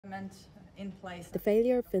government in place. The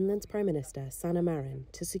failure of Finland's Prime Minister Sanna Marin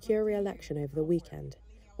to secure re-election over the weekend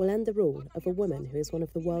will end the rule of a woman who is one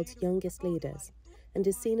of the world's youngest leaders and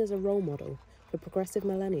is seen as a role model for progressive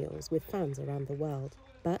millennials with fans around the world,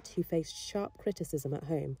 but who faced sharp criticism at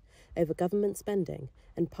home over government spending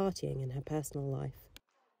and partying in her personal life.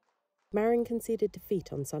 Marin conceded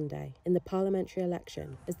defeat on Sunday in the parliamentary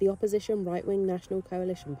election as the opposition right-wing National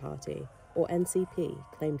Coalition Party, or NCP,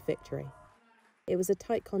 claimed victory. It was a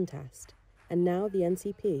tight contest, and now the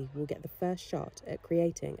NCP will get the first shot at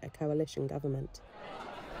creating a coalition government.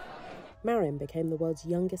 Marin became the world's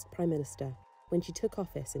youngest Prime Minister when she took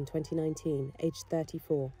office in 2019, aged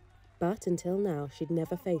 34. But until now, she'd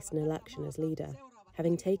never faced an election as leader,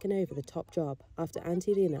 having taken over the top job after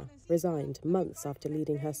Antti Rinne resigned months after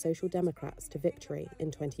leading her Social Democrats to victory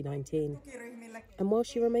in 2019. And while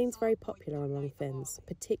she remains very popular among Finns,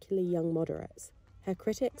 particularly young moderates, her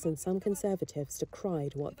critics and some conservatives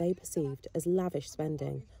decried what they perceived as lavish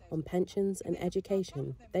spending on pensions and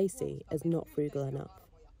education they see as not frugal enough.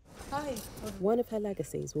 One of her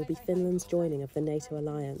legacies will be Finland's joining of the NATO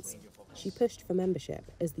alliance. She pushed for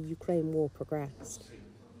membership as the Ukraine war progressed.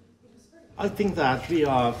 I think that we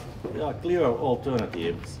are clear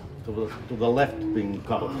alternatives to the left-wing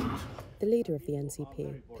government. The leader of the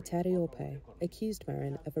NCP, Petteri Orpo, accused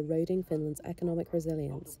Marin of eroding Finland's economic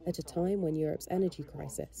resilience at a time when Europe's energy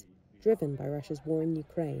crisis, driven by Russia's war in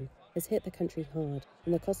Ukraine, has hit the country hard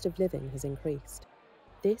and the cost of living has increased.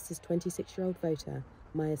 This is 26-year-old voter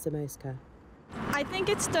Maja Samoska. I think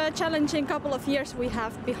it's the challenging couple of years we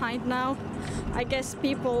have behind now. I guess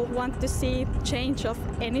people want to see change of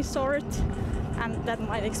any sort, and that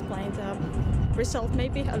might explain the result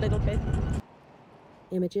maybe a little bit.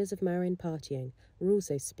 Images of Marin partying were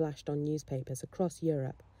also splashed on newspapers across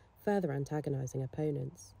Europe, further antagonising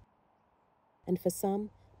opponents. And for some,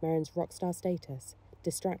 Marin's rock star status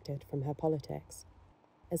distracted from her politics.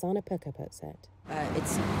 As Anna Pukka puts it,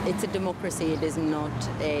 it's a democracy. It is not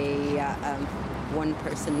a one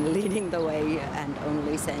person leading the way and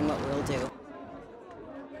only saying what we'll do.